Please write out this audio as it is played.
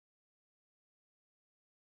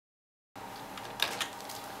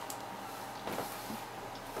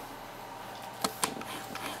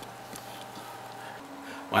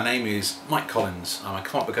My name is Mike Collins. I'm a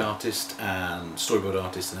comic book artist and storyboard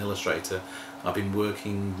artist and illustrator. I've been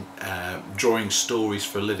working drawing stories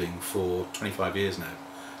for a living for 25 years now.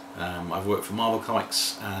 I've worked for Marvel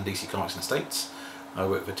Comics and DC Comics in the States. I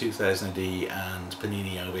work for 2000 AD and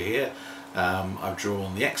Panini over here. I've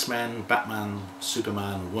drawn the X-Men, Batman,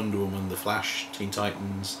 Superman, Wonder Woman, The Flash, Teen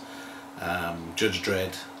Titans, Judge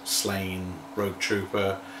Dredd, Slain, Rogue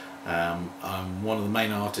Trooper. I'm one of the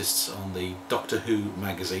main artists on the Doctor Who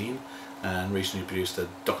magazine and recently produced a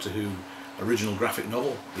Doctor Who original graphic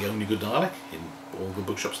novel, The Only Good Dalek, in all the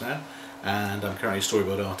bookshops now, and I'm currently a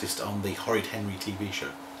storyboard artist on the Horrid Henry TV show.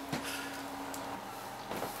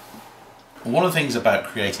 One of the things about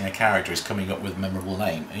creating a character is coming up with a memorable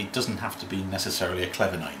name, and it doesn't have to be necessarily a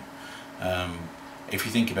clever name. If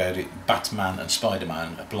you think about it, Batman and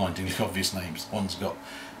Spider-Man are blindingly obvious names. One's got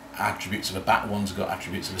attributes of a bat, one's got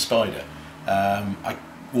attributes of a spider. I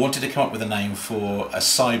wanted to come up with a name for a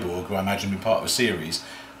cyborg who I imagined being part of a series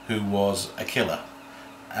who was a killer,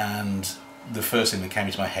 and the first thing that came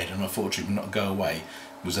into my head, and unfortunately would not go away,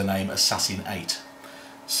 was the name Assassin 8.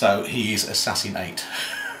 So he is Assassin 8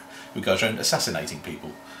 who goes around assassinating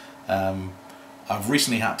people. I've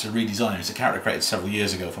recently had to redesign him. It's a character created several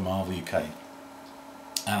years ago for Marvel UK,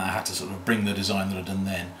 and I had to sort of bring the design that I'd done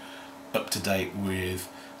then up to date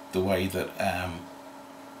with the way that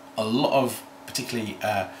a lot of particularly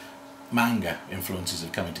manga influences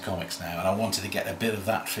have come into comics now, and I wanted to get a bit of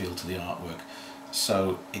that feel to the artwork.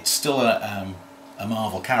 So it's still a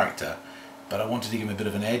Marvel character, but I wanted to give him a bit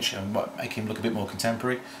of an edge and make him look a bit more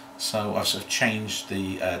contemporary. So I've sort of changed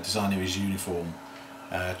the design of his uniform,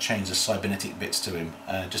 changed the cybernetic bits to him,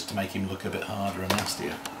 just to make him look a bit harder and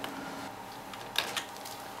nastier.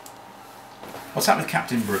 What's happened with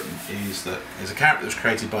Captain Britain is that there's a character that was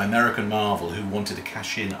created by American Marvel who wanted to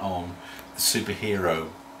cash in on the superhero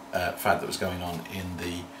fad that was going on in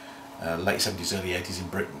the late 70s, early 80s in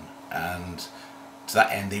Britain, and to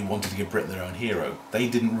that end they wanted to give Britain their own hero. They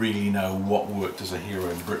didn't really know what worked as a hero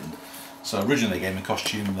in Britain, so originally they gave him a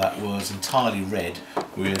costume that was entirely red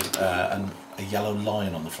with a yellow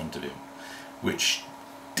lion on the front of him, which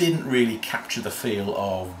didn't really capture the feel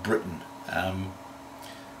of Britain.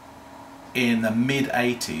 In the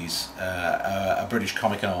mid-80s, a British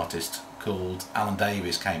comic artist called Alan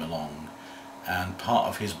Davies came along, and part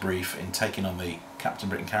of his brief in taking on the Captain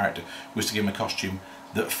Britain character was to give him a costume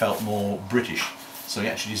that felt more British. So he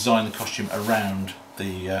actually designed the costume around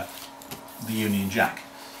the Union Jack.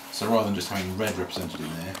 So rather than just having red represented in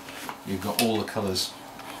there, you've got all the colours.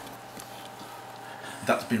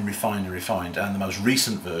 That's been refined and refined, and the most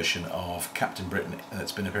recent version of Captain Britain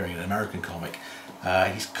that's been appearing in an American comic,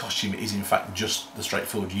 his costume is in fact just the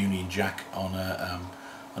straightforward Union Jack on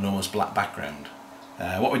an almost black background.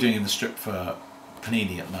 What we're doing in the strip for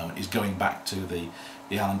Panini at the moment is going back to the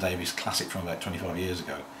Alan Davies classic from about 25 years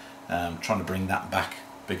ago, trying to bring that back,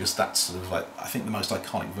 because that's sort of like, I think, the most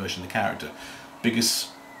iconic version of the character, because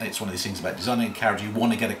it's one of these things about designing a character, you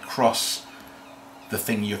want to get across the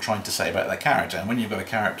thing you're trying to say about that character, and when you've got a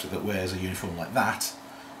character that wears a uniform like that,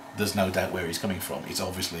 there's no doubt where he's coming from. It's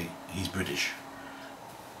obviously, he's British.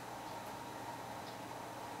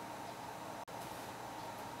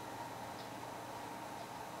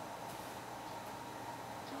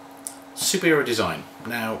 Superhero design.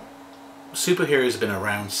 Now, superheroes have been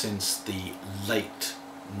around since the late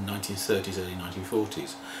 1930s, early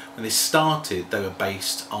 1940s. When they started, they were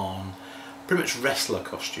based on pretty much wrestler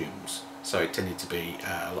costumes. So it tended to be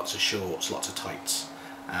lots of shorts, lots of tights,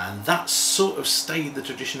 and that's sort of stayed the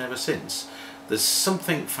tradition ever since. There's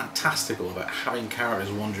something fantastical about having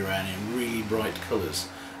characters wander around in really bright colours,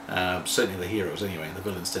 certainly the heroes anyway, and the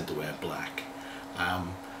villains tend to wear black.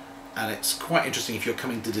 And it's quite interesting if you're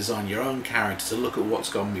coming to design your own character to look at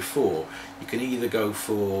what's gone before. You can either go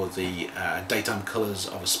for the daytime colours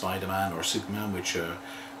of a Spider-Man or a Superman, which are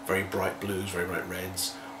very bright blues, very bright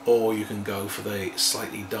reds, or you can go for the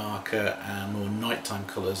slightly darker and more nighttime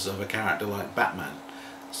colours of a character like Batman.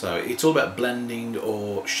 So it's all about blending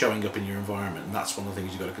or showing up in your environment, and that's one of the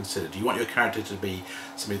things you've got to consider. Do you want your character to be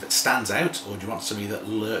somebody that stands out, or do you want somebody that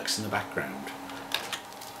lurks in the background?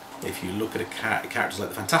 If you look at characters like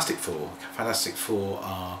the Fantastic Four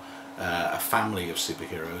are a family of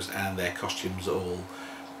superheroes, and their costumes all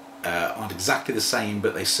aren't exactly the same,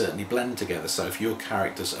 but they certainly blend together. So if your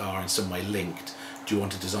characters are in some way linked, do you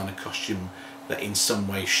want to design a costume that in some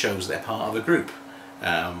way shows they're part of a group?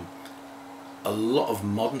 A lot of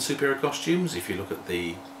modern superhero costumes, if you look at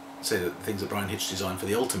the things that Brian Hitch designed for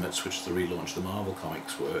the Ultimates, which is the relaunch of the Marvel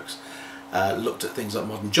Comics works, looked at things like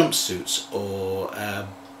modern jumpsuits or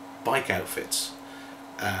bike outfits,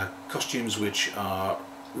 costumes which are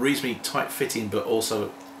reasonably tight fitting, but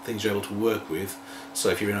also things you're able to work with. So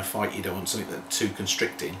if you're in a fight, you don't want something that's too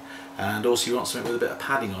constricting, and also you want something with a bit of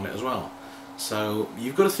padding on it as well. So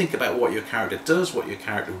you've got to think about what your character does, what your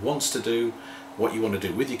character wants to do, what you want to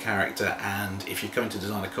do with your character, and if you're going to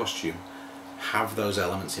design a costume, have those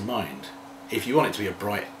elements in mind. If you want it to be a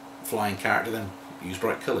bright flying character, then use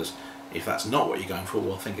bright colours. If that's not what you're going for,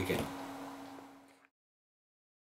 well, think again.